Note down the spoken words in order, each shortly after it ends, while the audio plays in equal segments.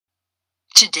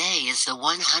Today is the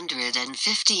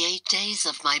 158 days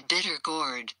of my bitter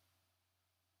gourd.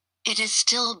 It is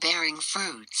still bearing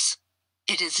fruits.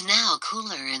 It is now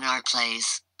cooler in our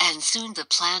place, and soon the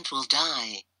plant will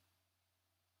die.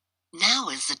 Now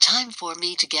is the time for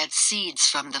me to get seeds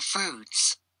from the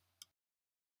fruits.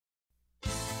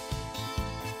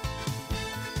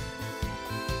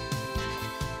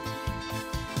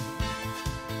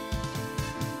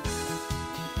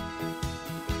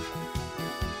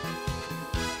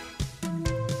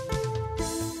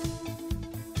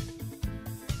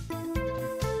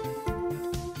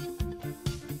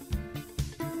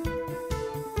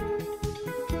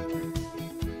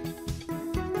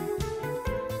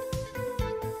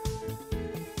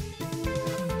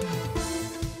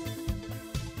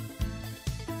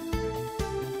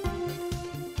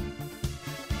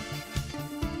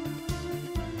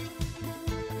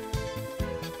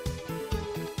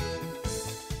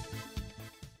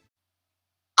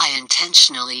 I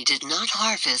intentionally did not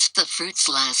harvest the fruits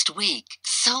last week,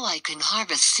 so I can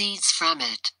harvest seeds from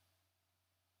it.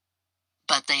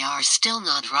 But they are still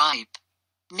not ripe.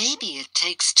 Maybe it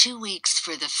takes 2 weeks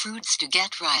for the fruits to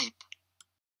get ripe.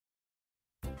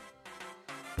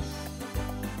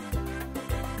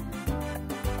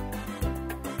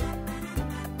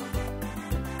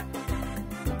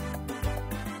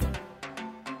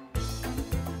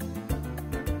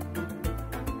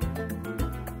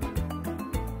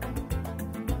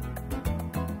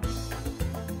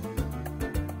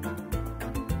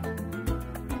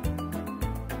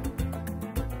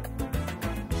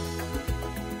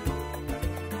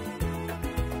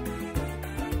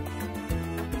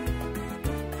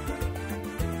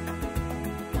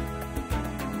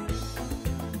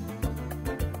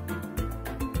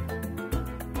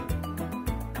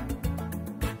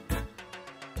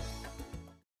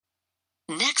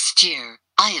 Next year,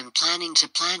 I am planning to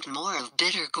plant more of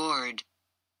bitter gourd,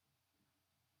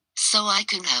 so I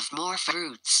can have more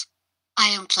fruits. I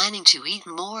am planning to eat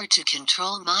more to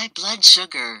control my blood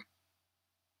sugar.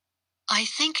 I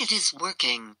think it is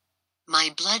working.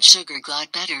 My blood sugar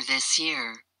got better this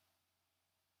year.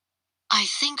 I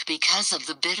think because of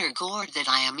the bitter gourd that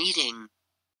I am eating.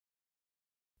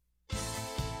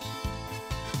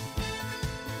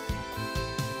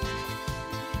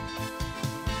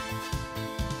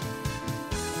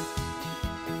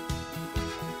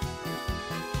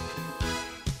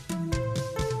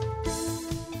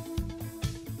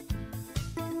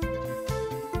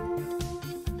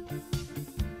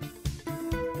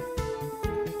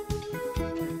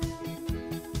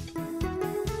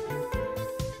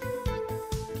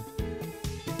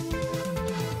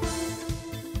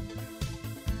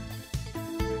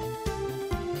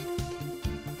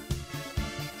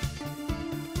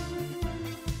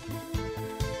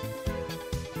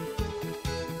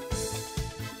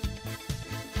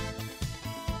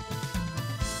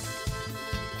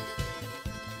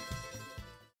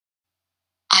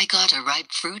 I got a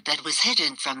ripe fruit that was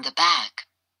hidden from the back.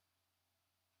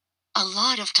 A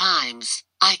lot of times,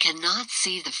 I cannot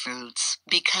see the fruits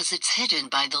because it's hidden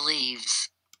by the leaves.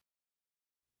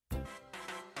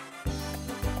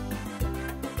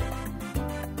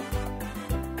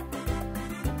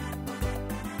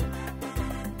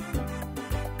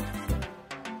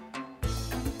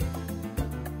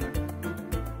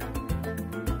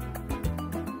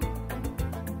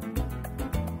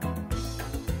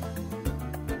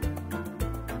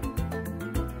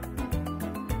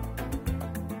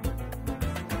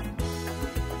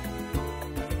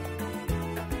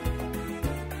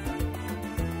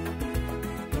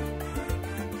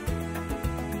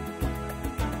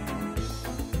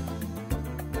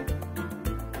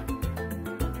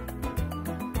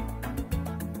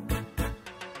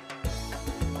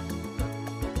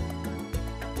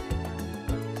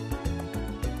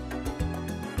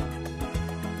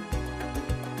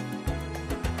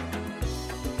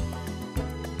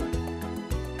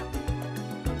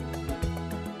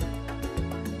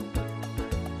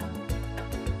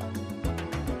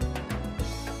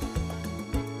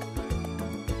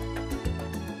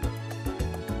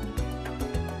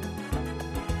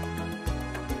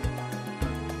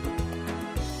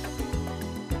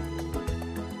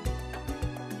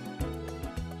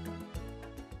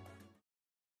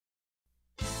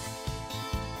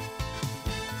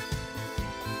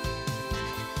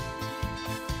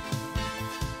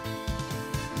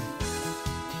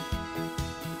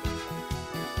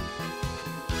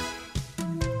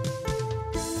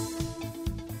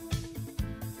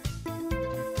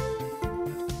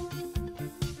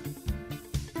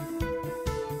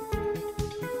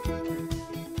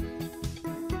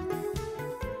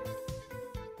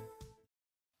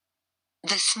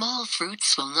 The small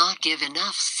fruits will not give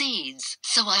enough seeds,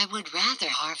 so I would rather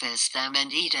harvest them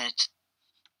and eat it.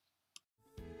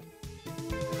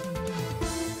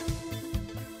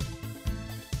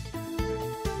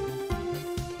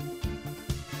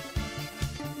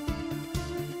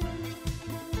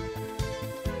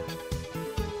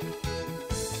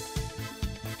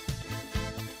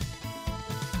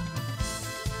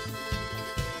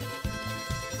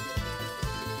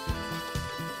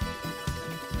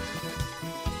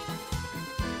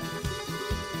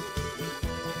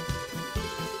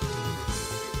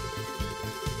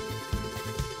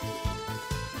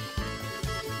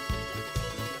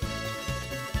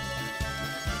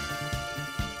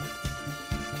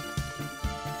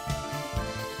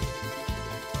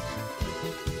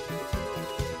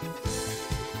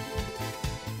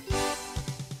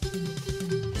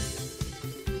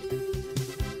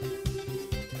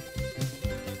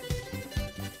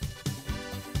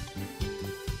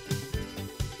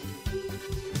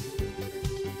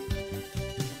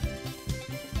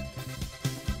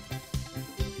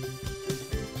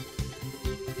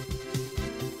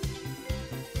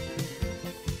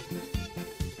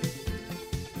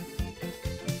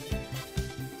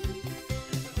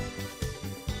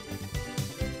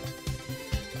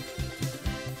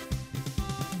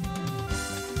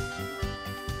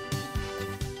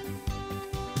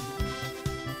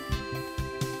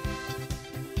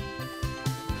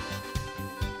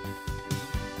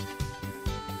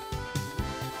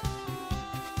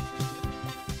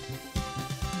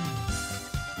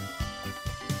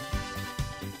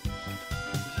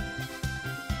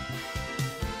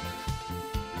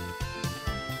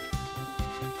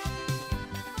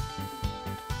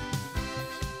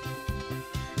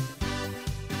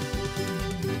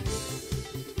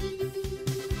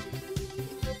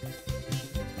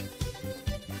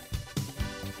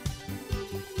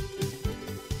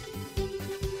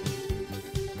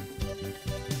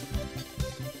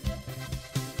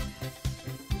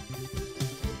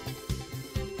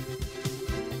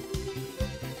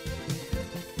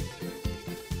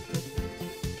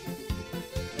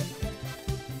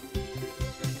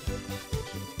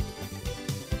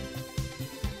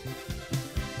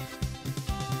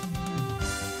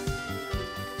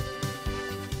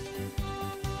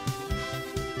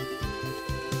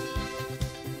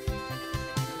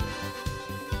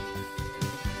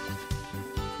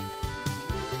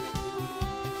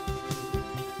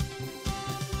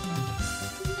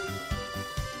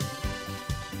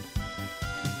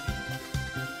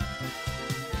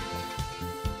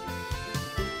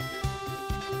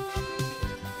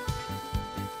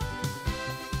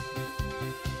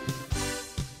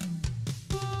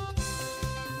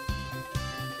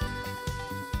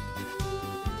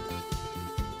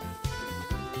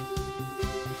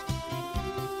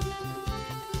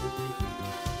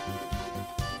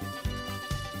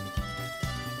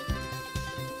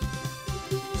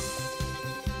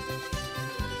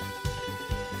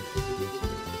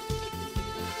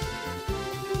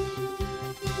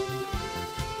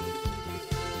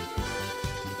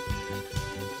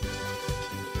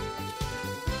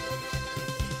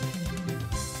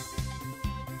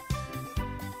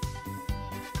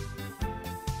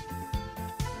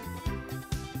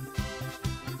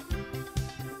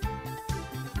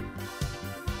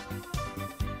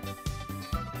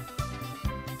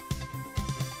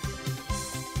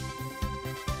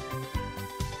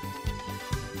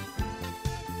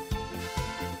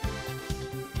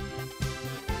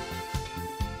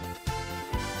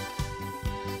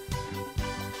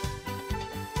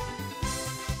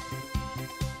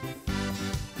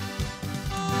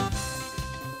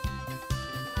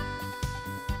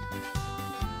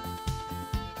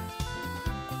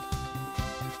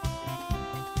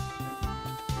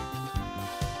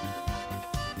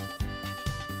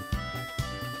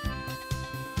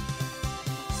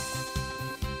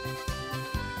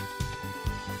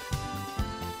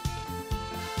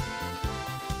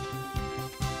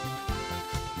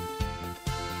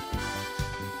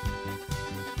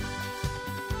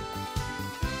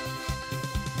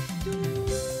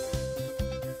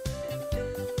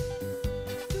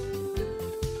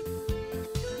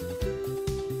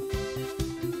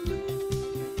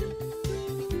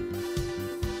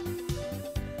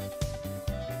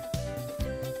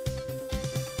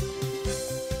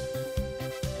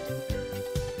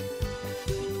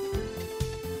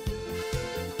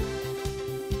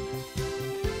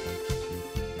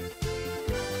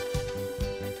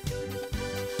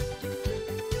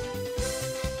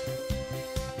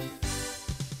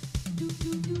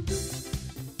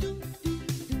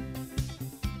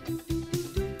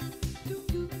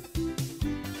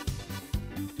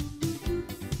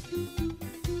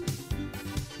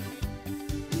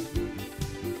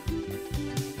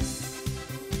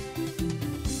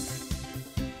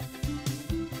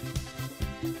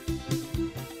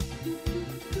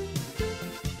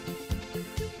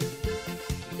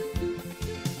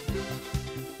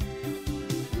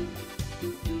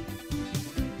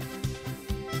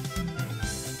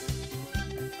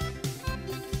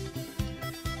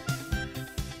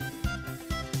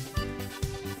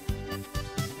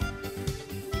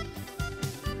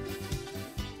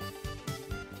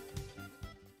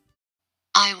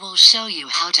 I will show you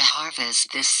how to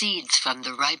harvest the seeds from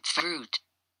the ripe fruit.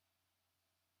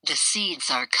 The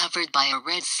seeds are covered by a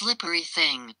red slippery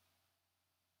thing.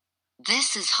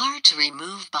 This is hard to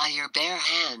remove by your bare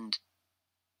hand.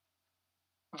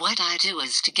 What I do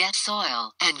is to get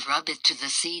soil and rub it to the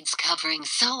seeds covering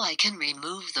so I can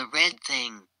remove the red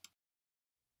thing.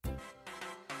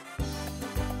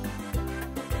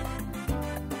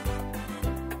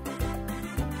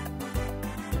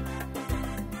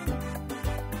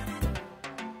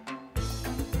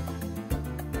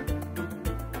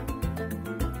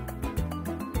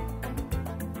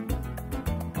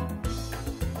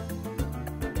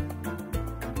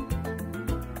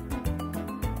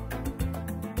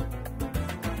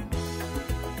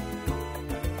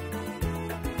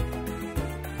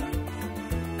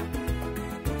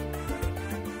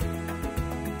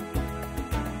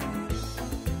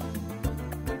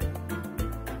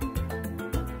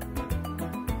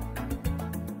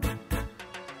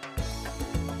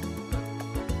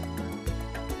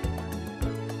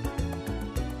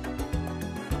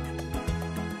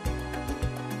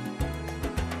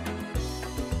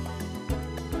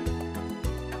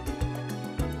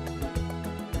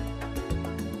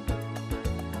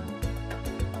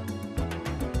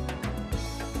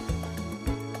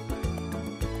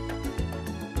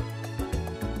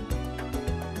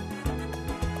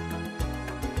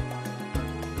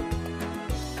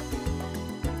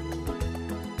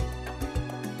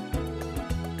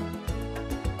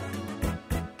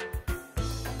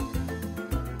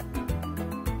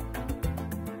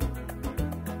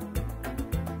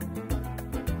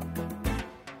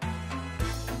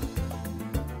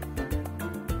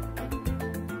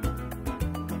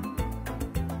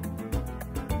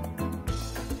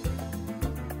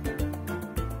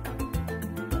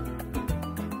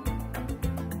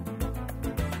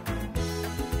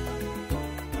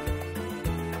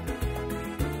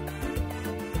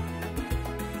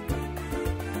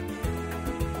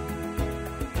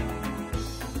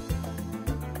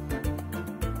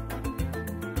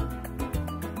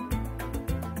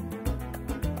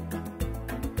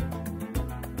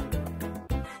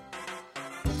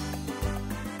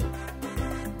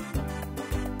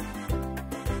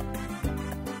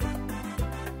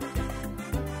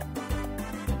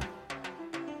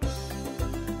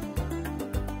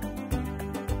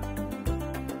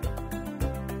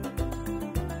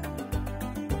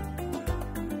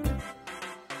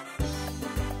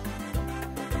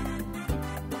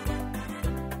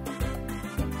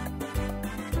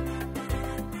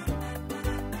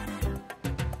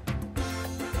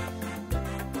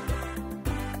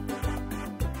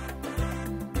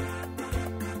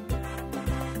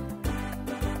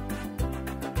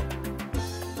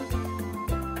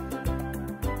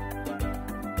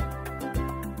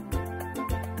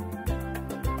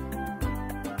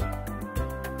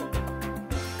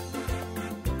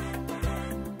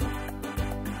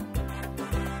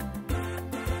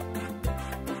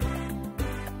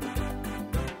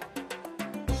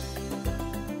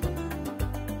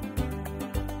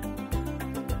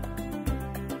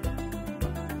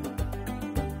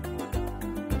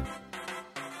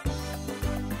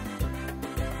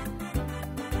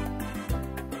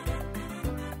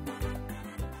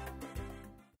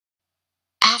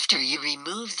 After you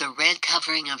remove the red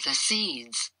covering of the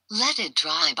seeds, let it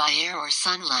dry by air or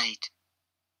sunlight.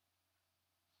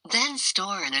 Then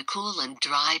store in a cool and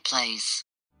dry place.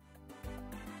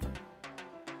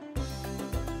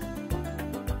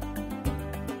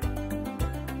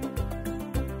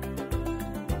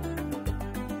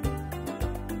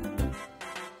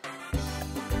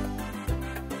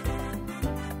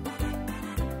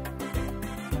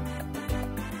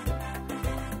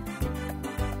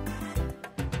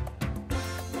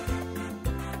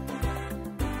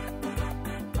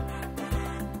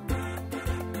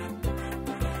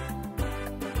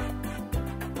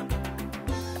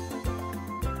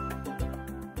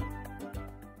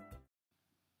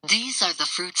 These are the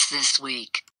fruits this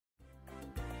week.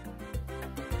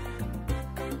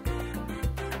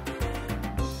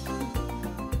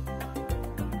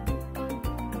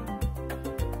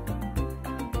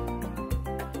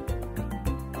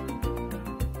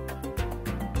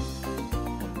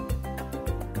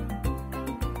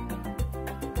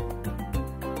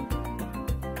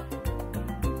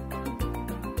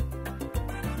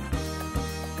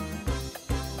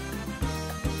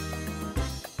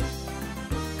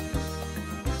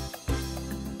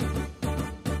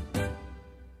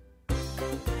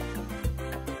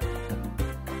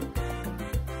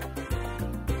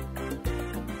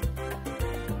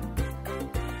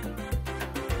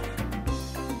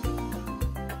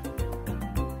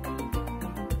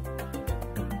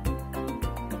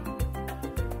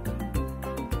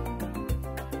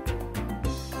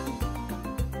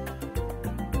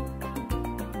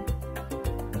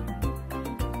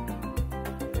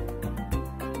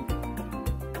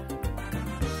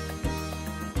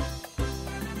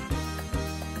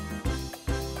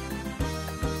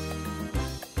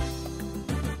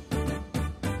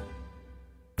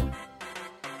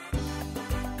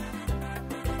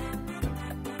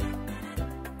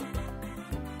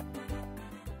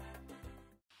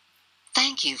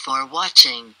 Thank you for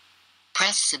watching.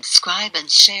 Press subscribe and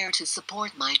share to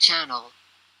support my channel.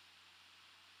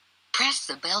 Press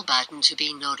the bell button to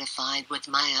be notified with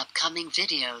my upcoming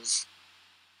videos.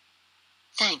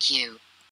 Thank you.